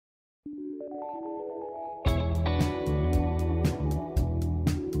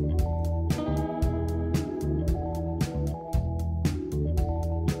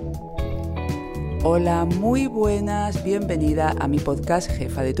Hola, muy buenas, bienvenida a mi podcast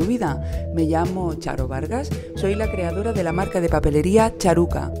Jefa de tu Vida. Me llamo Charo Vargas, soy la creadora de la marca de papelería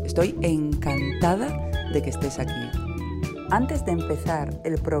Charuca. Estoy encantada de que estés aquí. Antes de empezar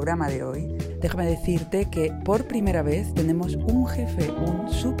el programa de hoy, déjame decirte que por primera vez tenemos un jefe, un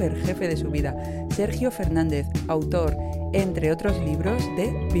súper jefe de su vida, Sergio Fernández, autor, entre otros libros,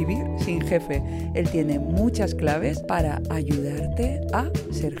 de Vivir sin Jefe. Él tiene muchas claves para ayudarte a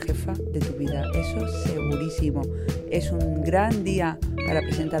ser jefa de tu vida, eso segurísimo. Es un gran día para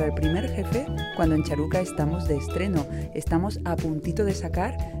presentar al primer jefe cuando en Charuca estamos de estreno. Estamos a puntito de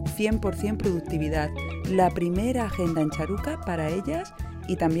sacar 100% productividad, la primera agenda en Charuca para ellas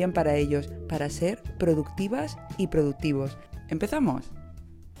y también para ellos, para ser productivas y productivos. ¿Empezamos?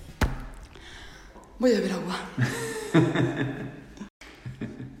 Voy a beber agua.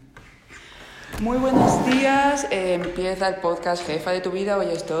 Muy buenos días, empieza el podcast Jefa de tu Vida. Hoy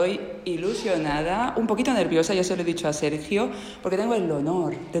estoy ilusionada, un poquito nerviosa, ya se lo he dicho a Sergio, porque tengo el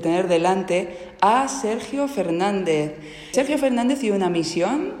honor de tener delante a Sergio Fernández. Sergio Fernández tiene una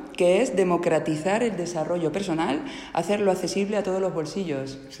misión que es democratizar el desarrollo personal, hacerlo accesible a todos los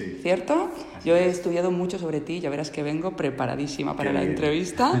bolsillos, sí. ¿Cierto? Yo he estudiado mucho sobre ti, ya verás que vengo preparadísima para la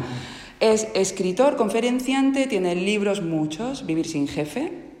entrevista. Es escritor, conferenciante, tiene libros muchos, Vivir sin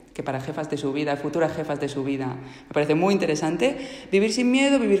Jefe, que para jefas de su vida, futuras jefas de su vida, me parece muy interesante. Vivir sin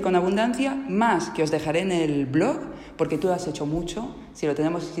miedo, vivir con abundancia, más que os dejaré en el blog, porque tú has hecho mucho. Si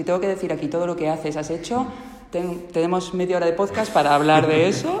tengo que decir aquí todo lo que has hecho, tenemos media hora de podcast para hablar de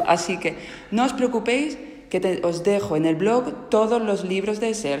eso, así que no os preocupéis, que os dejo en el blog todos los libros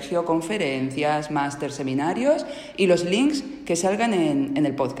de Sergio, conferencias, máster, seminarios y los links que salgan en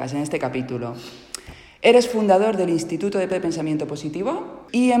el podcast, en este capítulo. Eres fundador del Instituto de Pensamiento Positivo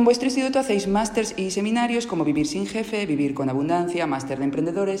y en vuestro instituto hacéis másters y seminarios como Vivir sin Jefe, Vivir con Abundancia, máster de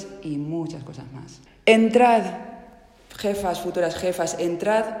emprendedores y muchas cosas más. Entrad, jefas, futuras jefas,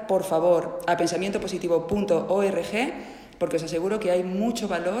 entrad por favor a pensamientopositivo.org, porque os aseguro que hay mucho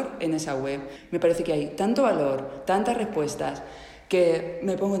valor en esa web. Me parece que hay tanto valor, tantas respuestas, que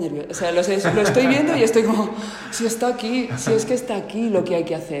me pongo nerviosa. O sea, lo estoy viendo y estoy como, si está aquí, si es que está aquí lo que hay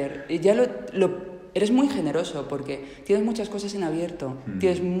que hacer. Y ya eres muy generoso porque tienes muchas cosas en abierto,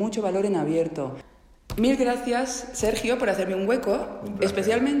 tienes mucho valor en abierto. Mil gracias, Sergio, por hacerme un hueco,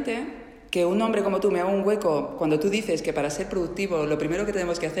 especialmente que un hombre como tú me haga un hueco cuando tú dices que para ser productivo lo primero que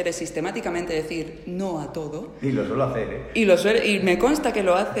tenemos que hacer es sistemáticamente decir no a todo. Y lo suelo hacer, ¿eh? Y me consta que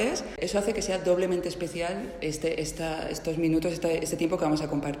lo haces. Eso hace que sea doblemente especial estos minutos, este tiempo que vamos a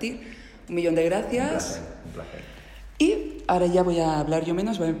compartir. 1.000.000 de gracias. Un placer. Y ahora ya voy a hablar yo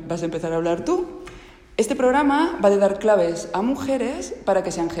menos, vas a empezar a hablar tú. Este programa va a dar claves a mujeres para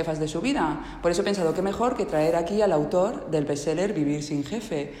que sean jefas de su vida. Por eso he pensado que mejor que traer aquí al autor del bestseller Vivir sin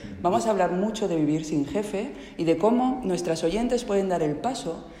Jefe. Vamos a hablar mucho de vivir sin jefe y de cómo nuestras oyentes pueden dar el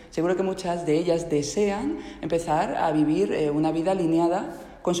paso. Seguro que muchas de ellas desean empezar a vivir una vida alineada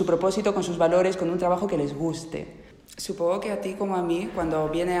con su propósito, con sus valores, con un trabajo que les guste. Supongo que a ti como a mí, cuando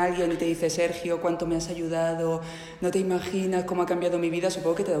viene alguien y te dice Sergio, cuánto me has ayudado, no te imaginas cómo ha cambiado mi vida,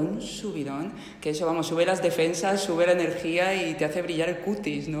 supongo que te da un subidón, que eso, vamos, sube las defensas, sube la energía y te hace brillar el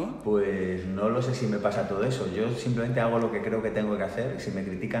cutis, ¿no? Pues no lo sé si me pasa todo eso, yo simplemente hago lo que creo que tengo que hacer, si me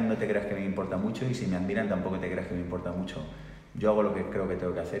critican no te creas que me importa mucho y si me admiran tampoco te creas que me importa mucho. Yo hago lo que creo que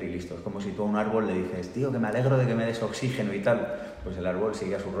tengo que hacer y listo. Es como si tú a un árbol le dices, tío, que me alegro de que me des oxígeno y tal, pues el árbol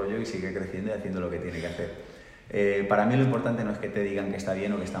sigue a su rollo y sigue creciendo y haciendo lo que tiene que hacer. Para mí lo importante no es que te digan que está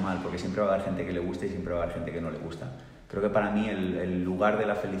bien o que está mal, porque siempre va a haber gente que le guste y siempre va a haber gente que no le gusta. Creo que para mí el lugar de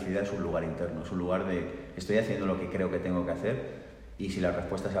la felicidad es un lugar interno, es un lugar de estoy haciendo lo que creo que tengo que hacer y si la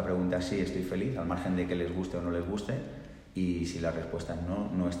respuesta a esa pregunta es sí, estoy feliz, al margen de que les guste o no les guste, y si la respuesta es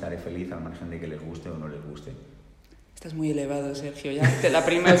no, no estaré feliz, al margen de que les guste o no les guste. Estás muy elevado, Sergio. Ya la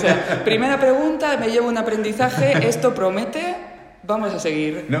primera pregunta, me llevo un aprendizaje, esto promete. Vamos a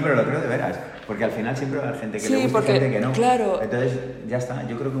seguir. No, pero lo creo de veras, porque al final siempre va a haber gente que le gusta y gente que no. Claro. Entonces, ya está.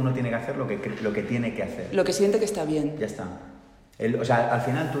 Yo creo que uno tiene que hacer lo que tiene que hacer. Lo que siente que está bien. Ya está. O sea, al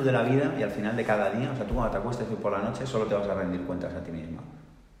final tú de la vida y al final de cada día, o sea, tú cuando te acuestes hoy por la noche solo te vas a rendir cuentas a ti misma.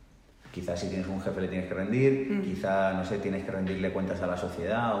 Quizás si tienes un jefe le tienes que rendir, quizás, no sé, tienes que rendirle cuentas a la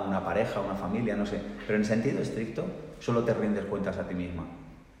sociedad, a una pareja, a una familia, no sé. Pero en sentido estricto, solo te rindes cuentas a ti misma.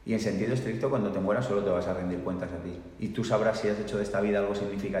 Y en sentido estricto, cuando te mueras, solo te vas a rendir cuentas a ti. Y tú sabrás si has hecho de esta vida algo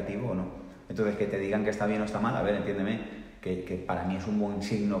significativo o no. Entonces, que te digan que está bien o está mal, a ver, entiéndeme, que para mí es un buen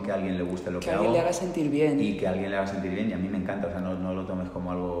signo que a alguien le guste lo que hago. Que a alguien le haga sentir bien. Y que a alguien le haga sentir bien, y a mí me encanta, o sea, no lo tomes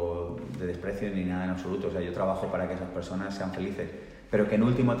como algo de desprecio ni nada en absoluto. O sea, yo trabajo para que esas personas sean felices, pero que en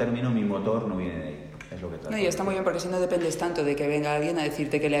último término mi motor no viene de ahí. Es lo que trato. No, y está muy bien porque si no dependes tanto de que venga alguien a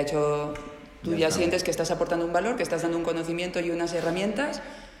decirte que le ha hecho... Tú ya sientes que estás aportando un valor, que estás dando un conocimiento y unas herramientas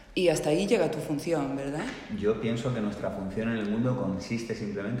y hasta ahí llega tu función, ¿verdad? Yo pienso que nuestra función en el mundo consiste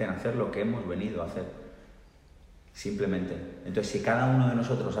simplemente en hacer lo que hemos venido a hacer. Simplemente. Entonces, si cada uno de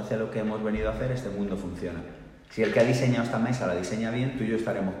nosotros hace lo que hemos venido a hacer, este mundo funciona. Si el que ha diseñado esta mesa la diseña bien, tú y yo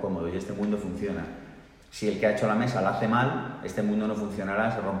estaremos cómodos y este mundo funciona. Si el que ha hecho la mesa la hace mal, este mundo no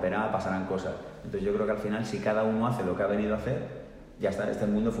funcionará, se romperá, pasarán cosas. Entonces yo creo que al final, si cada uno hace lo que ha venido a hacer, ya está, este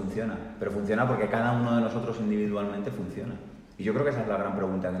mundo funciona. Pero funciona porque cada uno de nosotros individualmente funciona. Y yo creo que esa es la gran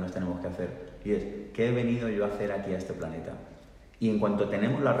pregunta que nos tenemos que hacer. Y es, ¿qué he venido yo a hacer aquí a este planeta? Y en cuanto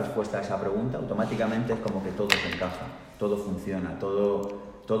tenemos la respuesta a esa pregunta, automáticamente es como que todo se encaja, todo funciona,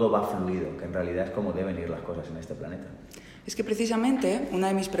 todo va fluido, que en realidad es como deben ir las cosas en este planeta. Es que precisamente una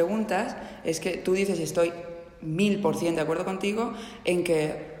de mis preguntas es que tú dices, y estoy 1000% de acuerdo contigo, en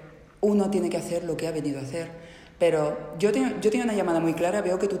que uno tiene que hacer lo que ha venido a hacer. Pero yo tengo una llamada muy clara,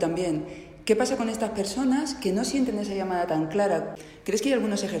 veo que tú también. ¿Qué pasa con estas personas que no sienten esa llamada tan clara? ¿Crees que hay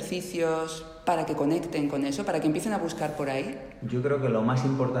algunos ejercicios para que conecten con eso, para que empiecen a buscar por ahí? Yo creo que lo más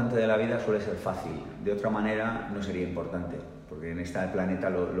importante de la vida suele ser fácil. De otra manera no sería importante, porque en este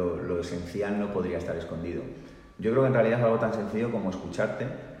planeta lo esencial no podría estar escondido. Yo creo que en realidad es algo tan sencillo como escucharte,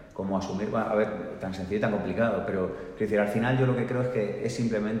 como asumir, a ver, tan sencillo y tan complicado, pero quiero decir, al final yo lo que creo es que es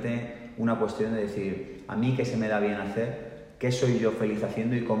simplemente una cuestión de decir, a mí qué se me da bien hacer, qué soy yo feliz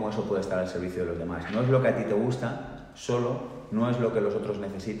haciendo y cómo eso puede estar al servicio de los demás. No es lo que a ti te gusta solo, no es lo que los otros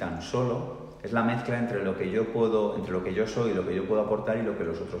necesitan solo, es la mezcla entre lo que yo soy, lo que yo puedo aportar y lo que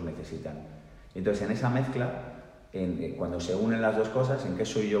los otros necesitan. Y entonces en esa mezcla, cuando se unen las dos cosas, en qué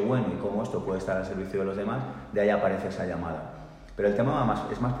soy yo bueno y cómo esto puede estar al servicio de los demás, de ahí aparece esa llamada. Pero el tema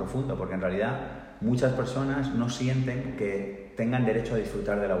es más profundo, porque en realidad muchas personas no sienten que tengan derecho a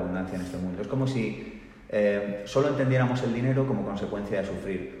disfrutar de la abundancia en este mundo. Es como si solo entendiéramos el dinero como consecuencia de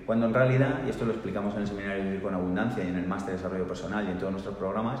sufrir, cuando en realidad, y esto lo explicamos en el seminario Vivir con Abundancia y en el máster de desarrollo personal y en todos nuestros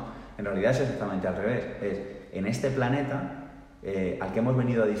programas, en realidad es exactamente al revés. Es en este planeta al que hemos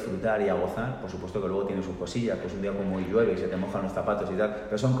venido a disfrutar y a gozar, por supuesto que luego tiene sus cosillas, pues un día como hoy llueve y se te mojan los zapatos y tal,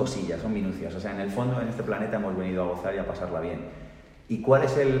 pero son cosillas, son minucias. O sea, en el fondo en este planeta hemos venido a gozar y a pasarla bien. ¿Y cuál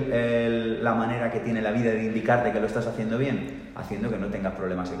es la manera que tiene la vida de indicarte que lo estás haciendo bien? Haciendo que no tengas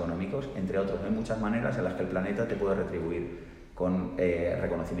problemas económicos, entre otros. Hay muchas maneras en las que el planeta te puede retribuir, con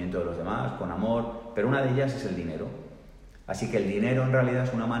reconocimiento de los demás, con amor, pero una de ellas es el dinero. Así que el dinero en realidad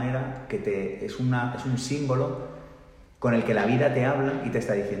es una manera que es un símbolo con el que la vida te habla y te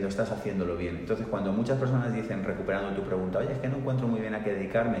está diciendo, estás haciéndolo bien. Entonces, cuando muchas personas dicen, recuperando tu pregunta, oye, es que no encuentro muy bien a qué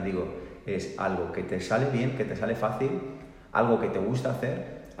dedicarme, digo, es algo que te sale bien, que te sale fácil, algo que te gusta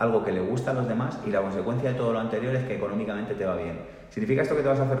hacer, algo que le gusta a los demás, y la consecuencia de todo lo anterior es que económicamente te va bien. ¿Significa esto que te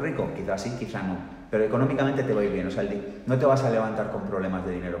vas a hacer rico? Quizás sí, quizás no, pero económicamente te va a ir bien. O sea, no te vas a levantar con problemas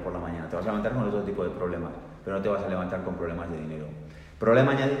de dinero por la mañana, te vas a levantar con otro tipo de problemas, pero no te vas a levantar con problemas de dinero.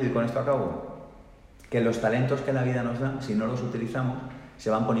 Problema añadido, y con esto acabo, que los talentos que la vida nos da, si no los utilizamos, se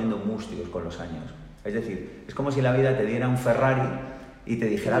van poniendo mustios con los años. Es decir, es como si la vida te diera un Ferrari y te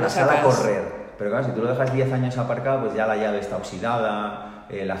dijera, la sal a correr. Pero claro, si tú lo dejas 10 años aparcado, pues ya la llave está oxidada,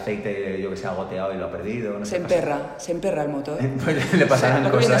 el aceite, yo que sé, ha goteado y lo ha perdido. No se emperra el motor. Pues le pasarán lo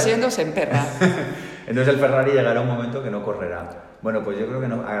que cosas. viene siendo, se emperra. Entonces el Ferrari llegará un momento que no correrá. Bueno, pues yo creo que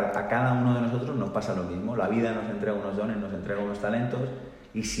a cada uno de nosotros nos pasa lo mismo. La vida nos entrega unos dones, nos entrega unos talentos,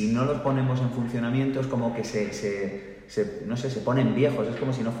 y si no los ponemos en funcionamiento es como que no sé, se ponen viejos, es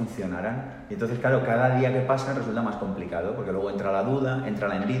como si no funcionaran. Y entonces, claro, cada día que pasa resulta más complicado, porque luego entra la duda, entra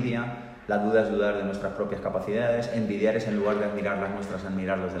la envidia. La duda es dudar de nuestras propias capacidades, envidiar es en lugar de admirar las nuestras,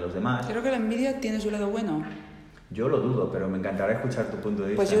 admirar los de los demás. Creo que la envidia tiene su lado bueno. Yo lo dudo, pero me encantará escuchar tu punto de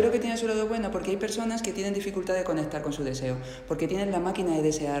vista. Pues yo creo que tiene su lado bueno, porque hay personas que tienen dificultad de conectar con su deseo, porque tienen la máquina de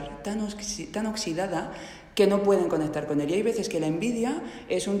desear tan oxidada que no pueden conectar con él. Y hay veces que la envidia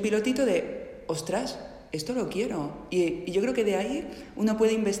es un pilotito de, ostras, esto lo quiero. Y yo creo que de ahí uno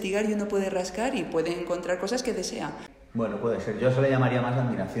puede investigar y uno puede rascar y puede encontrar cosas que desea. Bueno, puede ser. Yo eso le llamaría más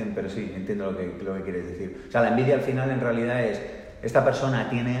admiración, pero sí, entiendo lo que quieres decir. O sea, la envidia al final en realidad es, esta persona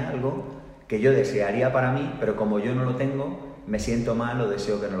tiene algo que yo desearía para mí, pero como yo no lo tengo, me siento mal o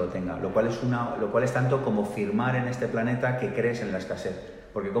deseo que no lo tenga. Lo cual es tanto como firmar en este planeta que crees en la escasez.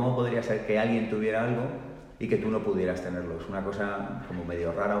 Porque ¿cómo podría ser que alguien tuviera algo y que tú no pudieras tenerlo? Es una cosa como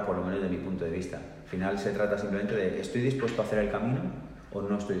medio rara, o por lo menos de mi punto de vista. Al final se trata simplemente de, ¿estoy dispuesto a hacer el camino o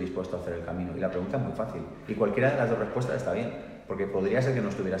no estoy dispuesto a hacer el camino? Y la pregunta es muy fácil. Y cualquiera de las dos respuestas está bien, porque podría ser que no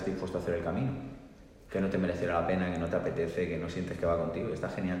estuvieras dispuesto a hacer el camino, que no te mereciera la pena, que no te apetece, que no sientes que va contigo, y está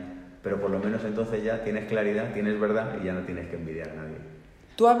genial. pero por lo menos entonces ya tienes claridad, tienes verdad y ya no tienes que envidiar a nadie.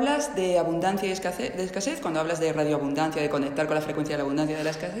 Tú hablas de abundancia y escasez, cuando hablas de radioabundancia, de conectar con la frecuencia de la abundancia y de la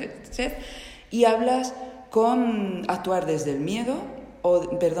escasez, y hablas con actuar desde el miedo,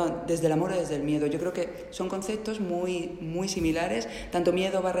 desde el amor o desde el miedo. Yo creo que son conceptos muy, muy similares, tanto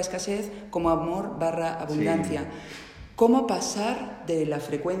miedo / escasez como amor / abundancia. Sí. ¿Cómo pasar de la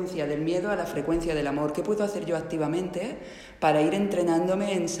frecuencia del miedo a la frecuencia del amor? ¿Qué puedo hacer yo activamente para ir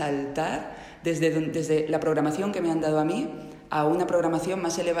entrenándome en saltar desde la programación que me han dado a mí a una programación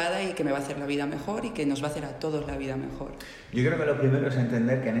más elevada y que me va a hacer la vida mejor y que nos va a hacer a todos la vida mejor? Yo creo que lo primero es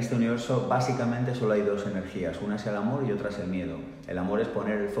entender que en este universo básicamente solo hay dos energías, una es el amor y otra es el miedo. El amor es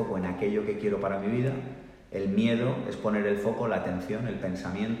poner el foco en aquello que quiero para mi vida, el miedo es poner el foco, la atención, el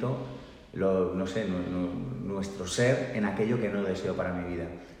pensamiento, nuestro ser en aquello que no deseo para mi vida.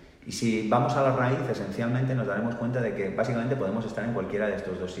 Y si vamos a la raíz, esencialmente nos daremos cuenta de que básicamente podemos estar en cualquiera de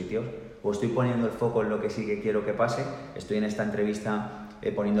estos dos sitios. O estoy poniendo el foco en lo que sí que quiero que pase, estoy en esta entrevista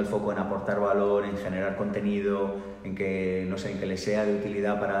poniendo el foco en aportar valor, en generar contenido, en que le sea de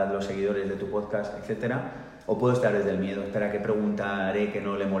utilidad para los seguidores de tu podcast, etcétera. O puedo estar desde el miedo, espera, ¿qué pregunta haré que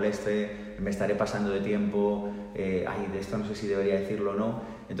no le moleste? Me estaré pasando de tiempo, de esto no sé si debería decirlo o no.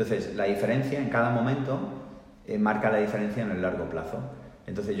 Entonces, la diferencia en cada momento marca la diferencia en el largo plazo.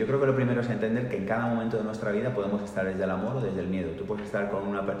 Entonces, yo creo que lo primero es entender que en cada momento de nuestra vida podemos estar desde el amor o desde el miedo. Tú puedes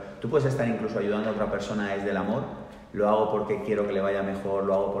estar incluso ayudando a otra persona desde el amor. Lo hago porque quiero que le vaya mejor,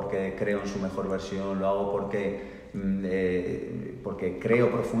 lo hago porque creo en su mejor versión, lo hago porque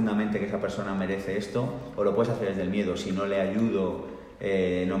creo profundamente que esa persona merece esto, o lo puedes hacer desde el miedo. Si no le ayudo,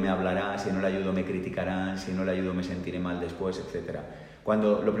 no me hablará, si no le ayudo me criticarán, si no le ayudo me sentiré mal después, etc.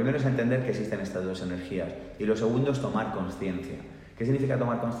 Lo primero es entender que existen estas dos energías y lo segundo es tomar conciencia. ¿Qué significa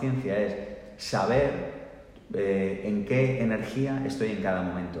tomar conciencia? Es saber en qué energía estoy en cada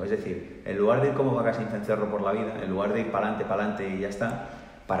momento. Es decir, en lugar de ir como vacas sin cencerro por la vida, en lugar de ir para adelante y ya está,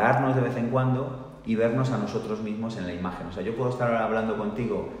 pararnos de vez en cuando y vernos a nosotros mismos en la imagen. O sea, yo puedo estar hablando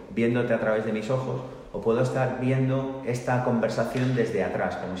contigo, viéndote a través de mis ojos, o puedo estar viendo esta conversación desde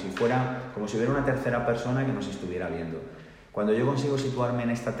atrás, como si hubiera una tercera persona que nos estuviera viendo. Cuando yo consigo situarme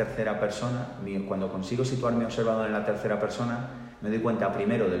en esta tercera persona, cuando consigo situarme observado en la tercera persona, me doy cuenta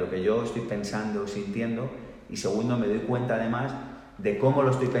primero de lo que yo estoy pensando, sintiendo, y segundo me doy cuenta además de cómo lo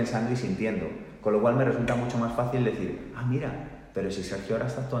estoy pensando y sintiendo. Con lo cual me resulta mucho más fácil decir, mira, pero si Sergio ahora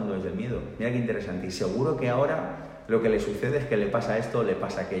está actuando desde el miedo, mira qué interesante, y seguro que ahora lo que le sucede es que le pasa esto o le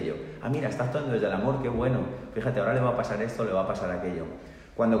pasa aquello. Mira, está actuando desde el amor, qué bueno, fíjate, ahora le va a pasar esto o le va a pasar aquello.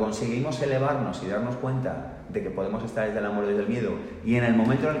 Cuando conseguimos elevarnos y darnos cuenta de que podemos estar desde el amor o desde el miedo, y en el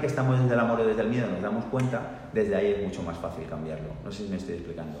momento en el que estamos desde el amor o desde el miedo nos damos cuenta, desde ahí es mucho más fácil cambiarlo. No sé si me estoy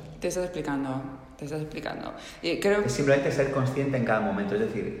explicando. Te estás explicando. Y creo... Es simplemente ser consciente en cada momento. Es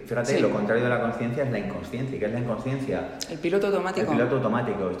decir, fíjate, sí. Lo contrario de la conciencia es la inconsciencia. ¿Qué es la inconsciencia? El piloto automático. El piloto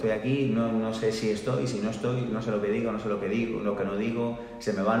automático. Estoy aquí, no sé si estoy, si no estoy, no sé lo que digo, no sé lo que no digo,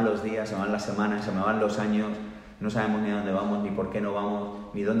 se me van los días, se me van las semanas, se me van los años, no sabemos ni a dónde vamos, ni por qué no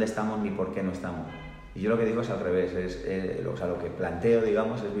vamos, ni dónde estamos, ni por qué no estamos. Y yo lo que digo es al revés, lo que planteo,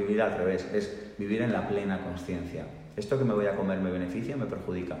 digamos, es vivir al revés, es vivir en la plena consciencia. ¿Esto que me voy a comer me beneficia o me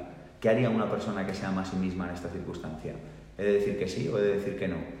perjudica? ¿Qué haría una persona que se ama a sí misma en esta circunstancia? ¿He de decir que sí o he de decir que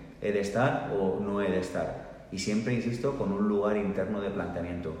no? ¿He de estar o no he de estar? Y siempre, insisto, con un lugar interno de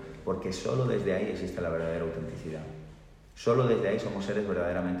planteamiento, porque solo desde ahí existe la verdadera autenticidad. Solo desde ahí somos seres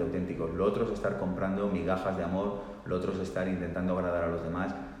verdaderamente auténticos. Lo otro es estar comprando migajas de amor, lo otro es estar intentando agradar a los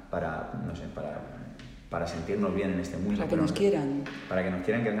demás para sentirnos bien en este mundo. Para que nos quieran. Para que nos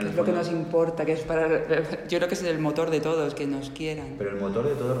quieran, que es lo que nos importa, yo creo que es el motor de todos, que nos quieran. Pero el motor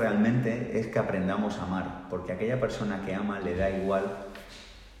de todo realmente es que aprendamos a amar, porque a aquella persona que ama le da igual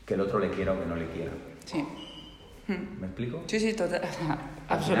que el otro le quiera o que no le quiera. Sí. ¿Me explico? Sí, total.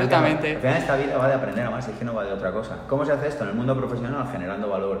 Absolutamente. Al final esta vida va de aprender a amar, si es que no va de otra cosa. ¿Cómo se hace esto? En el mundo profesional, generando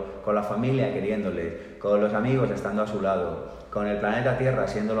valor, con la familia queriéndole, con los amigos estando a su lado, con el planeta Tierra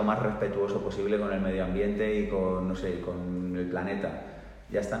siendo lo más respetuoso posible con el medio ambiente y con el planeta.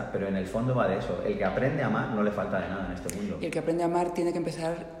 Ya está, pero en el fondo va de eso. El que aprende a amar no le falta de nada en este mundo. Y el que aprende a amar tiene que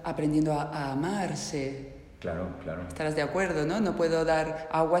empezar aprendiendo a amarse. Claro. Estarás de acuerdo, ¿no? No puedo dar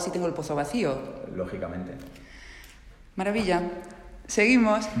agua si tengo el pozo vacío. Lógicamente. Maravilla.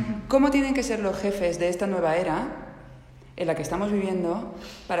 Seguimos. ¿Cómo tienen que ser los jefes de esta nueva era en la que estamos viviendo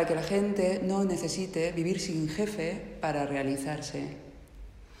para que la gente no necesite vivir sin jefe para realizarse?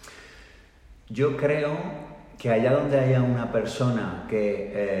 Yo creo que allá donde haya una persona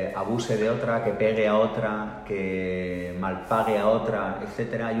que abuse de otra, que pegue a otra, que malpague a otra,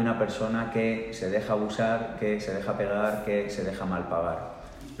 etc., hay una persona que se deja abusar, que se deja pegar, que se deja malpagar.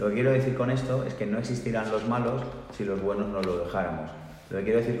 Lo que quiero decir con esto es que no existirán los malos si los buenos no lo dejáramos. Lo que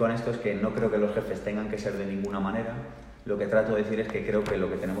quiero decir con esto es que no creo que los jefes tengan que ser de ninguna manera. Lo que trato de decir es que creo que lo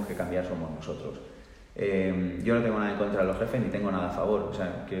que tenemos que cambiar somos nosotros. Yo no tengo nada en contra de los jefes ni tengo nada a favor. O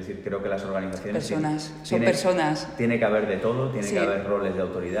sea, quiero decir, creo que las organizaciones... Son personas. Tiene que haber de todo, tiene Sí. que haber roles de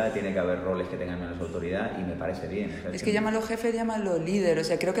autoridad, tiene que haber roles que tengan menos autoridad y me parece bien. O sea, Es que llámalo jefe, llámalo líder. O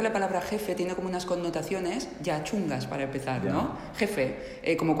sea, creo que la palabra jefe tiene como unas connotaciones ya chungas para empezar, Ya. ¿no? Jefe,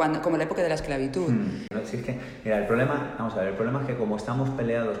 como en la época de la esclavitud. No, si es que, mira, el problema es que como estamos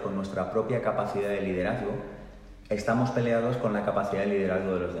peleados con nuestra propia capacidad de liderazgo, estamos peleados con la capacidad de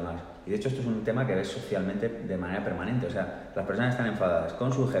liderazgo de los demás. Y de hecho esto es un tema que ves socialmente de manera permanente. O sea, las personas están enfadadas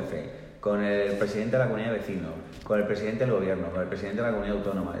con su jefe, con el presidente de la comunidad de vecinos, con el presidente del gobierno, con el presidente de la comunidad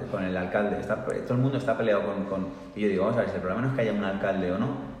autónoma, con el alcalde. Todo el mundo está peleado con... Y yo digo, vamos a ver, si el problema no es que haya un alcalde o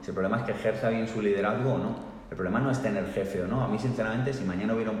no, si el problema es que ejerza bien su liderazgo o no. El problema no es tener jefe o no. A mí, sinceramente, si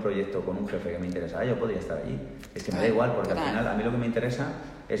mañana hubiera un proyecto con un jefe que me interesara, yo podría estar allí. Es que me da igual, porque al final a mí lo que me interesa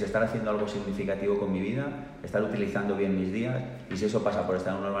es estar haciendo algo significativo con mi vida, estar utilizando bien mis días, y si eso pasa por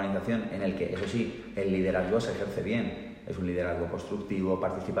estar en una organización en el que, eso sí, el liderazgo se ejerce bien, es un liderazgo constructivo,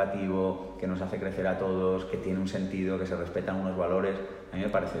 participativo, que nos hace crecer a todos, que tiene un sentido, que se respetan unos valores, a mí me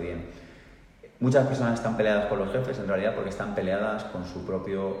parece bien. Muchas personas están peleadas con los jefes en realidad porque están peleadas con su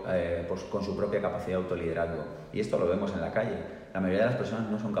propia capacidad de autoliderazgo. Y esto lo vemos en la calle. La mayoría de las personas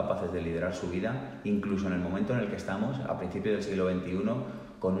no son capaces de liderar su vida, incluso en el momento en el que estamos, a principios del siglo XXI,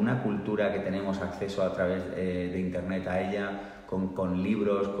 con una cultura que tenemos acceso a través de Internet a ella, con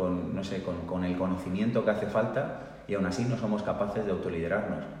libros, con el conocimiento que hace falta, y aún así no somos capaces de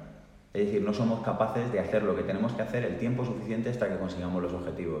autoliderarnos. Es decir, no somos capaces de hacer lo que tenemos que hacer el tiempo suficiente hasta que consigamos los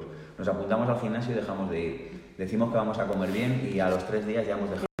objetivos. Nos apuntamos al gimnasio y dejamos de ir. Decimos que vamos a comer bien y a los 3 días ya hemos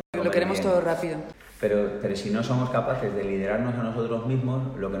dejado de comer Lo queremos bien. todo rápido. Pero si no somos capaces de liderarnos a nosotros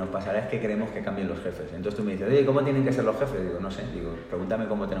mismos, lo que nos pasará es que queremos que cambien los jefes. Entonces tú me dices, oye, ¿cómo tienen que ser los jefes? Digo, no sé, pregúntame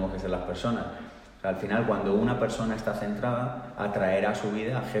cómo tenemos que ser las personas. O sea, al final, cuando una persona está centrada, atraerá a su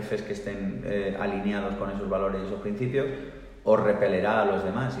vida a jefes que estén alineados con esos valores y esos principios, o repelerá a los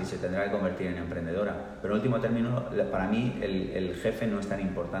demás y se tendrá que convertir en emprendedora. Pero en último término, para mí el jefe no es tan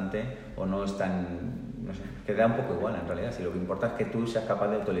importante o no es tan... no sé, que da un poco igual en realidad. Si lo que importa es que tú seas capaz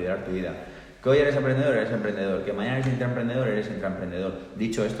de autoliderar tu vida. Que hoy eres emprendedor. Que mañana eres intraemprendedor, eres intraemprendedor.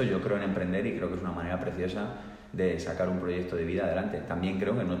 Dicho esto, yo creo en emprender y creo que es una manera preciosa de sacar un proyecto de vida adelante. También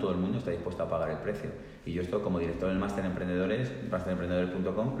creo que no todo el mundo está dispuesto a pagar el precio. Y yo esto, como director del Máster Emprendedores,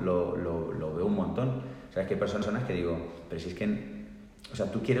 masteremprendedores.com, lo veo un montón. O sea, es que hay personas que digo, pero si es que, o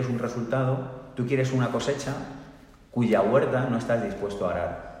sea, tú quieres un resultado, tú quieres una cosecha cuya huerta no estás dispuesto a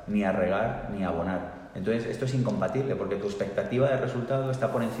arar, ni a regar, ni a abonar. Entonces, esto es incompatible porque tu expectativa de resultado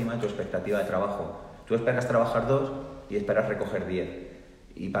está por encima de tu expectativa de trabajo. Tú esperas trabajar 2 y esperas recoger 10.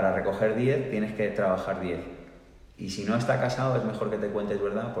 Y para recoger 10 tienes que trabajar 10. Y si no está casado es mejor que te cuentes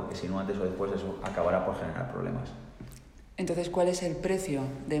verdad, porque si no, antes o después eso acabará por generar problemas. Entonces, ¿cuál es el precio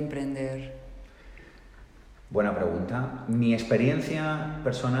de emprender? Buena pregunta. Mi experiencia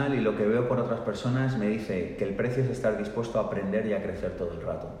personal y lo que veo por otras personas me dice que el precio es estar dispuesto a aprender y a crecer todo el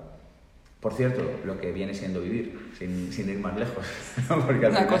rato. Por cierto, lo que viene siendo vivir, sin ir más lejos. Porque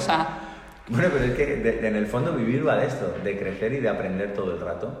al Una final... cosa... Bueno, pero es que en el fondo vivir va de esto, de crecer y de aprender todo el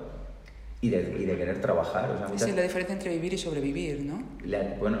rato y de querer trabajar. O sea, Sí, la diferencia entre vivir y sobrevivir, ¿no?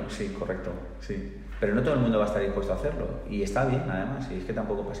 Bueno, sí, correcto, sí. Pero no todo el mundo va a estar dispuesto a hacerlo. Y está bien, además, y es que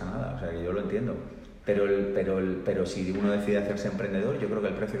tampoco pasa nada, o sea, que yo lo entiendo. Pero si uno decide hacerse emprendedor, yo creo que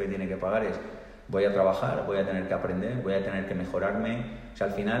el precio que tiene que pagar es: voy a trabajar, voy a tener que aprender, voy a tener que mejorarme. O sea,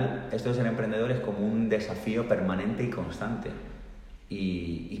 al final, esto de ser emprendedor es como un desafío permanente y constante.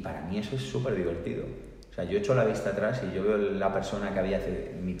 Y para mí eso es súper divertido. O sea, yo echo la vista atrás y yo veo la persona que había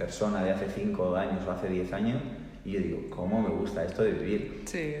mi persona de hace 5 años o hace 10 años, y yo digo, ¿cómo me gusta esto de vivir?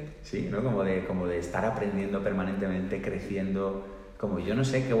 Sí. Sí, ¿no? Como de estar aprendiendo permanentemente, creciendo. Como yo no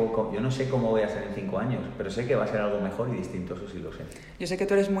sé cómo voy a ser en 5 años, pero sé que va a ser algo mejor y distinto, eso sí lo sé. Yo sé que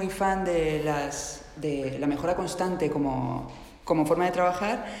tú eres muy fan de la mejora constante como forma de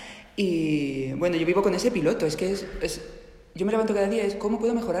trabajar, y bueno, yo vivo con ese piloto. Es que yo me levanto cada día, es ¿cómo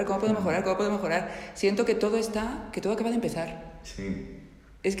puedo mejorar? Siento que todo acaba de empezar. Sí.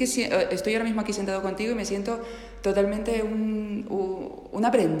 Es que estoy ahora mismo aquí sentado contigo y me siento totalmente un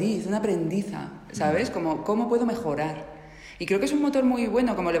aprendiz, una aprendiza, ¿sabes? Como, ¿cómo puedo mejorar? Y creo que es un motor muy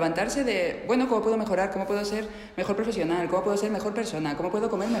bueno, como levantarse de, bueno, ¿cómo puedo mejorar? ¿Cómo puedo ser mejor profesional? ¿Cómo puedo ser mejor persona? ¿Cómo puedo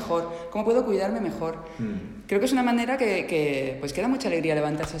comer mejor? ¿Cómo puedo cuidarme mejor? Creo que es una manera que da mucha alegría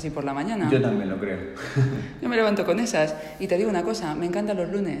levantarse así por la mañana. Yo también lo creo. Yo me levanto con esas. Y te digo una cosa, me encantan los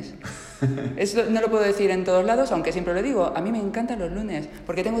lunes. Eso no lo puedo decir en todos lados, aunque siempre lo digo. A mí me encantan los lunes,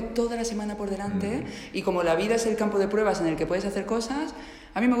 porque tengo toda la semana por delante y como la vida es el campo de pruebas en el que puedes hacer cosas,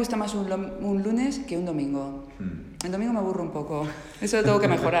 a mí me gusta más un lunes que un domingo. El domingo me aburro un poco. Eso lo tengo que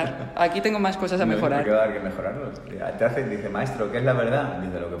mejorar. Aquí tengo más cosas a mejorar. No, hay que mejorarlo. Dice, maestro, ¿qué es la verdad?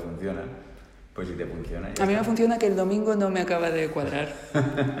 Dice, lo que funciona. Pues si te funciona. A mí me funciona que el domingo no me acaba de cuadrar.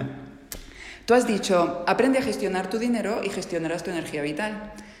 Tú has dicho, aprende a gestionar tu dinero y gestionarás tu energía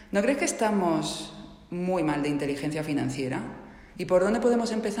vital. ¿No crees que estamos muy mal de inteligencia financiera? ¿Y por dónde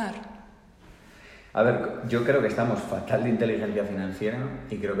podemos empezar? A ver, yo creo que estamos fatal de inteligencia financiera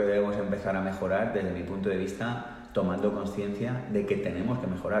y creo que debemos empezar a mejorar desde mi punto de vista tomando conciencia de que tenemos que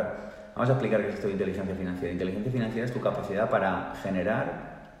mejorar. Vamos a explicar qué es esto de inteligencia financiera. Inteligencia financiera es tu capacidad para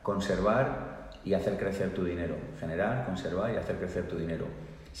generar, conservar y hacer crecer tu dinero. Generar, conservar y hacer crecer tu dinero.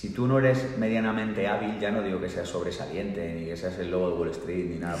 Si tú no eres medianamente hábil, ya no digo que seas sobresaliente, ni que seas el lobo de Wall Street,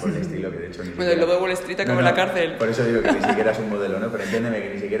 ni nada por el estilo, que de hecho ni siquiera... Bueno, el lobo de Wall Street acaba en la cárcel. Por eso digo que ni siquiera es un modelo, ¿no? Pero entiéndeme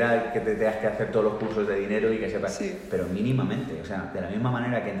que ni siquiera que te tengas que hacer todos los cursos de dinero y que sepas... Sí. Pero mínimamente, o sea, de la misma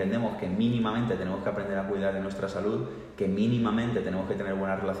manera que entendemos que mínimamente tenemos que aprender a cuidar de nuestra salud, que mínimamente tenemos que tener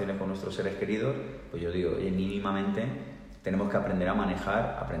buenas relaciones con nuestros seres queridos, pues yo digo, mínimamente tenemos que aprender a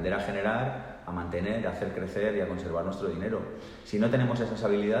manejar, aprender a generar, a mantener, a hacer crecer y a conservar nuestro dinero. Si no tenemos esas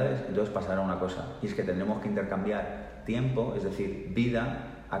habilidades, entonces pasará una cosa, y es que tendremos que intercambiar tiempo, es decir,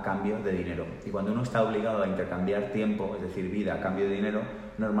 vida, a cambio de dinero. Y cuando uno está obligado a intercambiar tiempo, es decir, vida a cambio de dinero,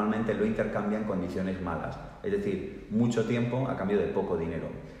 normalmente lo intercambia en condiciones malas, es decir, mucho tiempo a cambio de poco dinero.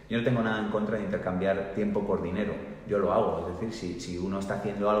 Yo no tengo nada en contra de intercambiar tiempo por dinero, yo lo hago, es decir, si uno está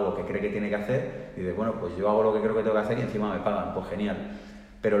haciendo algo que cree que tiene que hacer, dice, bueno, pues yo hago lo que creo que tengo que hacer y encima me pagan, pues genial.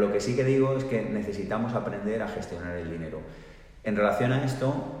 Pero lo que sí que digo es que necesitamos aprender a gestionar el dinero. En relación a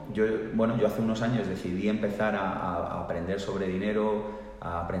esto, yo hace unos años decidí empezar a aprender sobre dinero,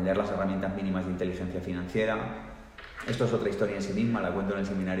 a aprender las herramientas mínimas de inteligencia financiera. Esto es otra historia en sí misma, la cuento en el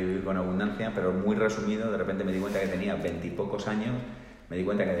seminario Vivir con Abundancia, pero muy resumido, de repente me di cuenta que tenía 20 y pocos años, me di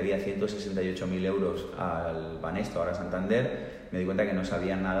cuenta que debía 168.000 euros al Banesto, ahora Santander, me di cuenta que no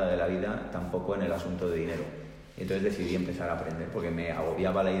sabía nada de la vida, tampoco en el asunto de dinero. Y entonces decidí empezar a aprender, porque me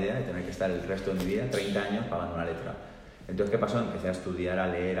agobiaba la idea de tener que estar el resto de mi vida, 30 años, pagando una letra. Entonces, ¿qué pasó? Empecé a estudiar, a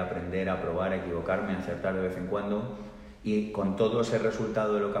leer, a aprender, a probar, a equivocarme, a acertar de vez en cuando, y con todo ese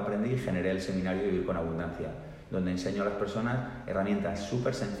resultado de lo que aprendí, generé el seminario Vivir con Abundancia, donde enseño a las personas herramientas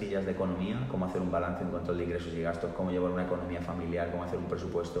súper sencillas de economía, cómo hacer un balance, un control de ingresos y gastos, cómo llevar una economía familiar, cómo hacer un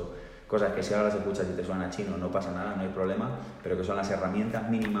presupuesto, cosas que si ahora las escuchas y te suenan a chino no pasa nada, no hay problema, pero que son las herramientas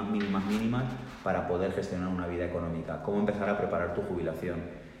mínimas para poder gestionar una vida económica. Cómo empezar a preparar tu jubilación.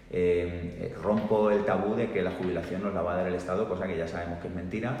 Rompo el tabú de que la jubilación nos la va a dar el Estado, cosa que ya sabemos que es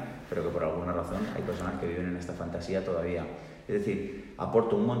mentira, pero que por alguna razón hay personas que viven en esta fantasía todavía. Es decir,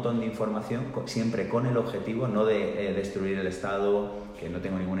 aporto un montón de información siempre con el objetivo no de destruir el Estado, que no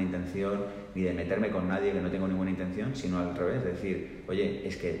tengo ninguna intención, ni de meterme con nadie, que no tengo ninguna intención, sino al revés, es decir, oye,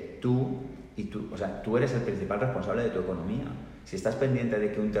 es que tú eres el principal responsable de tu economía. Si estás pendiente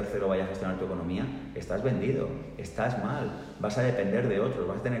de que un tercero vaya a gestionar tu economía, estás vendido, estás mal, vas a depender de otros,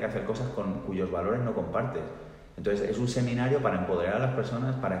 vas a tener que hacer cosas cuyos valores no compartes. Entonces es un seminario para empoderar a las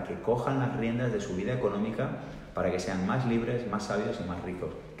personas para que cojan las riendas de su vida económica, para que sean más libres, más sabios y más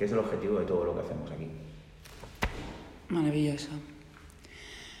ricos, que es el objetivo de todo lo que hacemos aquí. Maravilloso.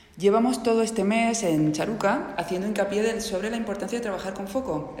 Llevamos todo este mes en Charuca haciendo hincapié sobre la importancia de trabajar con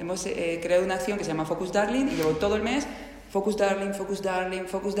foco. Hemos creado una acción que se llama Focus Darling y llevo todo el mes Focus Darling, Focus Darling,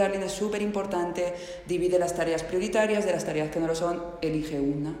 Focus Darling es súper importante. Divide las tareas prioritarias de las tareas que no lo son, elige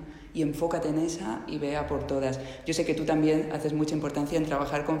una y enfócate en esa y vea por todas. Yo sé que tú también haces mucha importancia en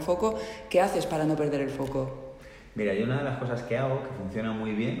trabajar con foco. ¿Qué haces para no perder el foco? Mira, y una de las cosas que hago, que funciona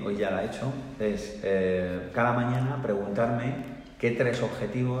muy bien, hoy ya la he hecho, es cada mañana preguntarme qué 3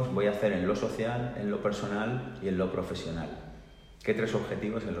 objetivos voy a hacer en lo social, en lo personal y en lo profesional. ¿Qué 3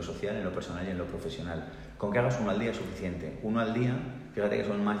 objetivos en lo social, en lo personal y en lo profesional? Con que hagas uno al día es suficiente. Uno al día, fíjate que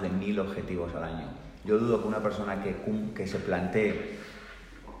son más de 1000 objetivos al año. Yo dudo que una persona que se plantee,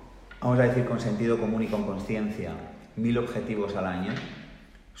 vamos a decir con sentido común y con conciencia, 1000 objetivos al año,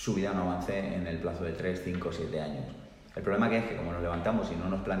 su vida no avance en el plazo de 3, 5, 7 años. El problema que es que como nos levantamos y no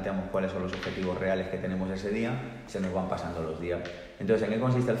nos planteamos cuáles son los objetivos reales que tenemos ese día, se nos van pasando los días. Entonces, ¿en qué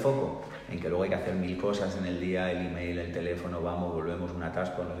consiste el foco? En que luego hay que hacer 1000 cosas en el día, el email, el teléfono, vamos, volvemos, un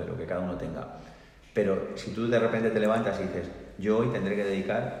atasco, no sé, lo que cada uno tenga. Pero si tú de repente te levantas y dices, yo hoy tendré que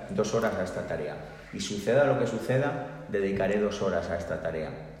dedicar 2 horas a esta tarea, y suceda lo que suceda, dedicaré 2 horas a esta tarea.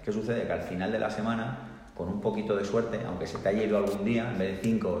 ¿Qué sucede? Que al final de la semana, con un poquito de suerte, aunque se te haya ido algún día, en vez de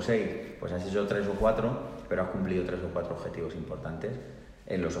 5 o 6, pues has hecho 3 o 4, pero has cumplido 3 o 4 objetivos importantes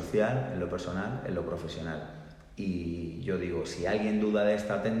en lo social, en lo personal, en lo profesional. Y yo digo, si alguien duda de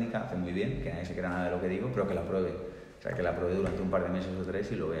esta técnica, hace muy bien, que nadie se crea nada de lo que digo, pero que la pruebe. O sea, que la pruebe durante un par de meses o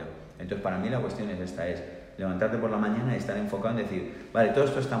 3 y lo vea. Entonces, para mí la cuestión es esta, es levantarte por la mañana y estar enfocado en decir, vale, todo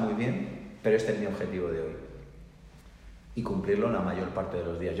esto está muy bien, pero este es mi objetivo de hoy. Y cumplirlo la mayor parte de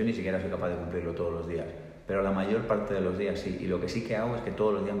los días. Yo ni siquiera soy capaz de cumplirlo todos los días, pero la mayor parte de los días sí. Y lo que sí que hago es que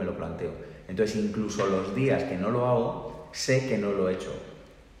todos los días me lo planteo. Entonces, incluso los días que no lo hago, sé que no lo he hecho.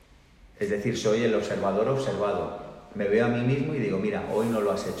 Es decir, soy el observador observado. Me veo a mí mismo y digo, mira, hoy no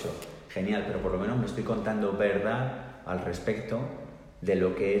lo has hecho. Genial, pero por lo menos me estoy contando verdad al respecto de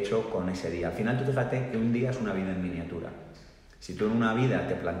lo que he hecho con ese día. Al final, tú fíjate que un día es una vida en miniatura. Si tú en una vida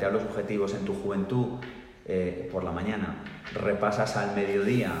te planteas los objetivos en tu juventud, por la mañana, repasas al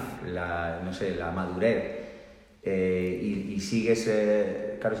mediodía la madurez y sigues,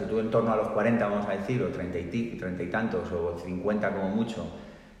 claro, si tú en torno a los 40, vamos a decir, o 30 y tantos, o 50 como mucho,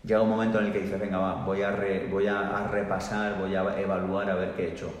 llega un momento en el que dices, venga, va, voy a repasar, voy a evaluar a ver qué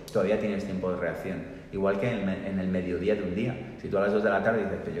he hecho. Todavía tienes tiempo de reacción. Igual que en el mediodía de un día. Si tú a las 2 de la tarde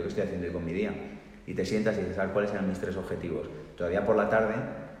dices, pero yo qué estoy haciendo hoy con mi día, y te sientas y dices, ¿sabes cuáles eran mis 3 objetivos? Todavía por la tarde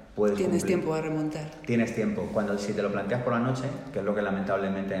puedes Tienes cumplir. tiempo a remontar. Tienes tiempo. Si te lo planteas por la noche, que es lo que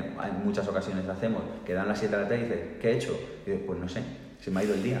lamentablemente en muchas ocasiones hacemos, que dan las 7 de la tarde y dices, ¿qué he hecho? Y dices, pues no sé, se me ha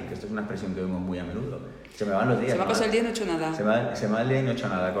ido el día, que esto es una expresión que vemos muy a menudo. Se me van los días. Se me ha pasado el día y no he hecho nada. Se me va el día y no he hecho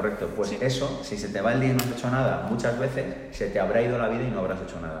nada, correcto. Pues sí. Eso, si se te va el día y no has hecho nada, muchas veces se te habrá ido la vida y no habrás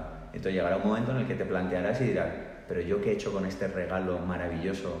hecho nada. Entonces llegará un momento en el que te plantearás y dirás, pero yo qué he hecho con este regalo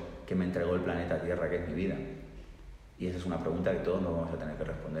maravilloso que me entregó el planeta Tierra, que es mi vida. Y esa es una pregunta que todos nos vamos a tener que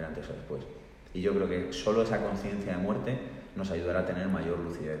responder antes o después. Y yo creo que solo esa conciencia de muerte nos ayudará a tener mayor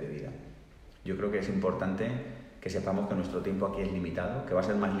lucidez de vida. Yo creo que es importante que sepamos que nuestro tiempo aquí es limitado, que va a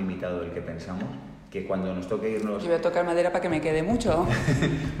ser más limitado del que pensamos, que cuando nos toque irnos... Yo voy a tocar madera para que me quede mucho.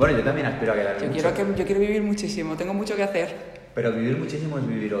 Bueno, yo también aspiro a quedarme mucho. Yo quiero vivir muchísimo, tengo mucho que hacer. Pero vivir muchísimo es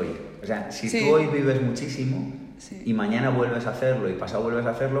vivir hoy. O sea, si sí. tú hoy vives muchísimo sí. y mañana vuelves a hacerlo y pasado vuelves a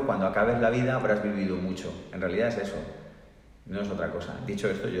hacerlo, cuando acabes la vida habrás vivido mucho. En realidad es eso. No es otra cosa. Dicho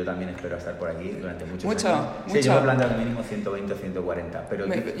esto, yo también espero estar por aquí durante muchos años. Sí, yo me planteo mínimo 120 o 140.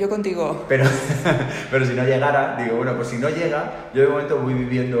 Pero yo contigo. Pero si no llegara, digo, bueno, pues si no llega, yo de momento voy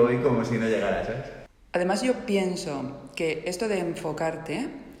viviendo hoy como si no llegara, ¿sabes? Además, yo pienso que esto de enfocarte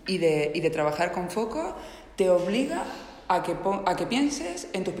y de trabajar con foco te obliga a que pienses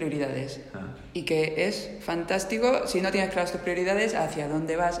en tus prioridades. Y que es fantástico si no tienes claras tus prioridades, hacia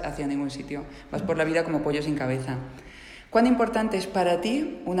dónde vas, hacia ningún sitio. Vas por la vida como pollo sin cabeza. ¿Cuán importante es para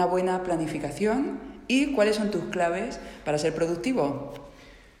ti una buena planificación y cuáles son tus claves para ser productivo?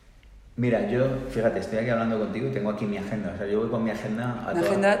 Mira, yo, fíjate, estoy aquí hablando contigo y tengo aquí mi agenda. O sea, yo voy con mi agenda a Una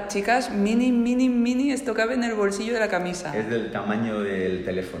agenda, chicas, mini, esto cabe en el bolsillo de la camisa. Es del tamaño del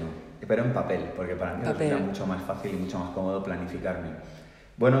teléfono, pero en papel, porque para mí resulta mucho más fácil y mucho más cómodo planificarme.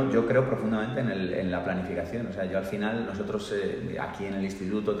 Bueno, yo creo profundamente en la planificación. O sea, yo al final, nosotros aquí en el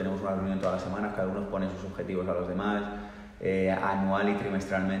instituto tenemos una reunión todas las semanas, cada uno pone sus objetivos a los demás. Anual y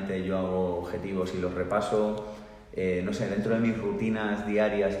trimestralmente yo hago objetivos y los repaso. No sé, dentro de mis rutinas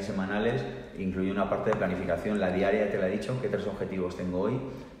diarias y semanales incluye una parte de planificación. La diaria te la he dicho, qué 3 objetivos tengo hoy.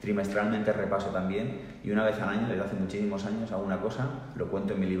 Trimestralmente repaso también y una vez al año, desde hace muchísimos años, hago una cosa, lo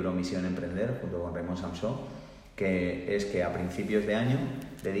cuento en mi libro Misión Emprender junto con Raymond Samson, que es que a principios de año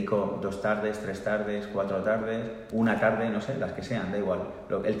dedico 2 tardes, 3 tardes, 4 tardes, 1 tarde, no sé, las que sean, da igual,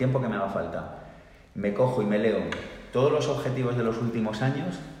 el tiempo que me haga falta. Me cojo y me leo todos los objetivos de los últimos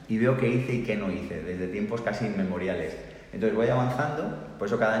años y veo qué hice y qué no hice, desde tiempos casi inmemoriales. Entonces voy avanzando, por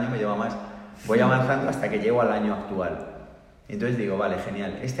eso cada año me lleva más, voy avanzando hasta que llego al año actual. Entonces digo, vale,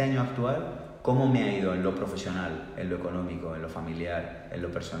 genial, este año actual, ¿cómo me ha ido en lo profesional, en lo económico, en lo familiar, en lo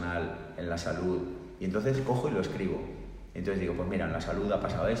personal, en la salud? Y entonces cojo y lo escribo. Entonces digo, pues mira, en la salud ha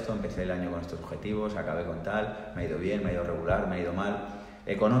pasado esto, empecé el año con estos objetivos, acabé con tal, me ha ido bien, me ha ido regular, me ha ido mal.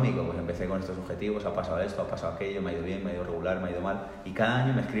 Económico, pues empecé con estos objetivos, ha pasado esto, ha pasado aquello, me ha ido bien, me ha ido regular, me ha ido mal. Y cada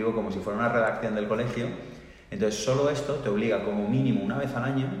año me escribo como si fuera una redacción del colegio. Entonces solo esto te obliga como mínimo una vez al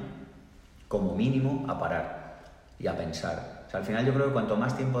año, como mínimo, a parar y a pensar. O sea, al final yo creo que cuanto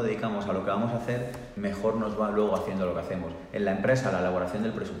más tiempo dedicamos a lo que vamos a hacer, mejor nos va luego haciendo lo que hacemos. En la empresa, la elaboración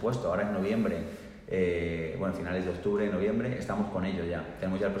del presupuesto, ahora en noviembre, finales de octubre, noviembre, estamos con ello ya.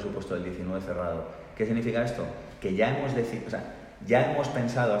 Tenemos ya el presupuesto del 19 cerrado. ¿Qué significa esto? Que ya hemos decidido, ya hemos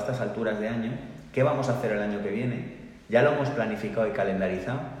pensado a estas alturas de año ¿Qué vamos a hacer el año que viene? Ya lo hemos planificado y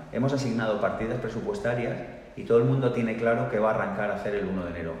calendarizado, hemos asignado partidas presupuestarias y todo el mundo tiene claro que va a arrancar a hacer el 1 de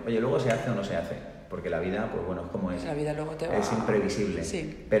enero. Oye, luego se hace o no se hace, porque la vida, pues bueno, es como es. La vida luego te va... Es imprevisible.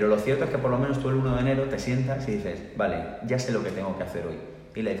 Sí. Pero lo cierto es que por lo menos tú el 1 de enero te sientas y dices, vale, ya sé lo que tengo que hacer hoy.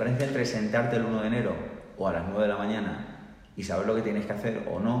 Y la diferencia entre sentarte el 1 de enero o a las 9 de la mañana y saber lo que tienes que hacer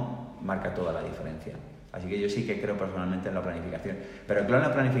o no, marca toda la diferencia. Así que yo sí que creo personalmente en la planificación. Pero creo en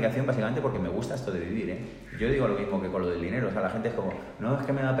la planificación básicamente porque me gusta esto de vivir, ¿eh? Yo digo lo mismo que con lo del dinero. O sea, la gente es como, no, es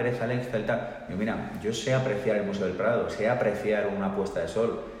que me da pereza el Excel, tal. Digo, mira, yo sé apreciar el Museo del Prado, sé apreciar una puesta de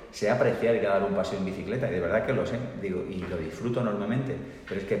sol, sé apreciar ir a dar un paseo en bicicleta, y de verdad que lo sé, digo, y lo disfruto enormemente.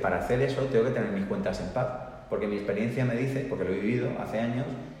 Pero es que para hacer eso tengo que tener mis cuentas en paz. Porque mi experiencia me dice, porque lo he vivido hace años,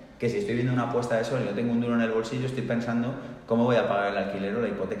 que si estoy viendo una puesta de sol y no tengo un duro en el bolsillo, estoy pensando cómo voy a pagar el alquiler o la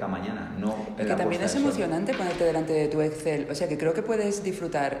hipoteca mañana, no en que la también es emocionante ponerte delante de tu Excel. O sea, que creo que puedes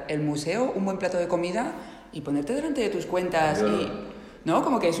disfrutar el museo, un buen plato de comida y ponerte delante de tus cuentas ¿no?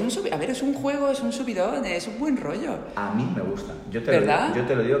 Como que es a ver, es un juego, es un subidón, es un buen rollo. A mí me gusta. Yo ¿Verdad? Yo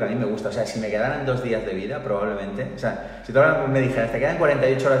te lo digo que a mí me gusta. O sea, si me quedaran 2 días de vida, probablemente... O sea, si tú ahora me dijeras, te quedan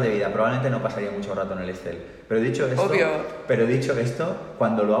 48 horas de vida, probablemente no pasaría mucho rato en el Excel. Pero dicho esto... Obvio. Pero dicho esto,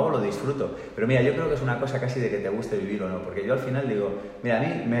 cuando lo hago lo disfruto. Pero mira, yo creo que es una cosa casi de que te guste vivir o no. Porque yo al final digo, mira, a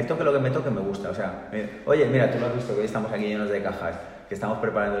mí me toque lo que me toque, me gusta. O sea, oye, mira, tú lo has visto que hoy estamos aquí llenos de cajas, que estamos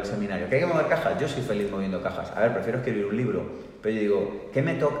preparando el seminario. ¿Que hay que mover cajas? Yo soy feliz moviendo cajas. A ver, prefiero escribir un libro. Pero yo digo, ¿qué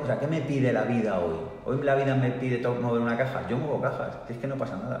me toca? O sea, ¿qué me pide la vida hoy? Hoy la vida me pide mover una caja. Yo muevo cajas. Si es que no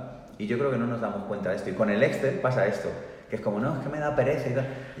pasa nada. Y yo creo que no nos damos cuenta de esto. Y con el Excel pasa esto. Que es como, no, es que me da pereza y tal.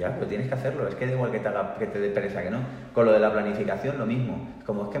 Ya, pero tienes que hacerlo. Es que da igual que te dé pereza que no. Con lo de la planificación, lo mismo. Es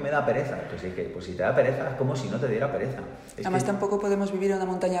como, es que me da pereza. Pues es que, pues si te da pereza, es como si no te diera pereza. Además, tampoco podemos vivir en una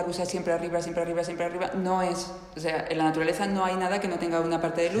montaña rusa siempre arriba, siempre arriba, siempre arriba. No es... O sea, en la naturaleza no hay nada que no tenga una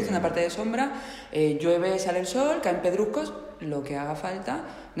parte de luz, una parte de sombra. Llueve, sale el sol, caen pedruscos, lo que haga falta,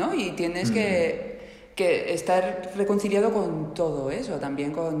 ¿no? Y tienes que estar reconciliado con todo eso,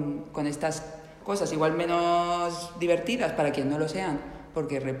 también con estas cosas igual menos divertidas para quien no lo sean,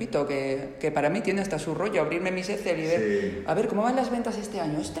 porque repito que para mí tiene hasta su rollo abrirme mis Excel y ver, a ver, ¿cómo van las ventas este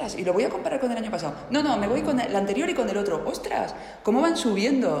año? ¡Ostras! Y lo voy a comparar con el año pasado. No, me voy con el anterior y con el otro. ¡Ostras! ¿Cómo van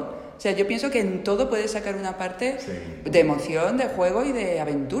subiendo? O sea, yo pienso que en todo puedes sacar una parte de emoción, de juego y de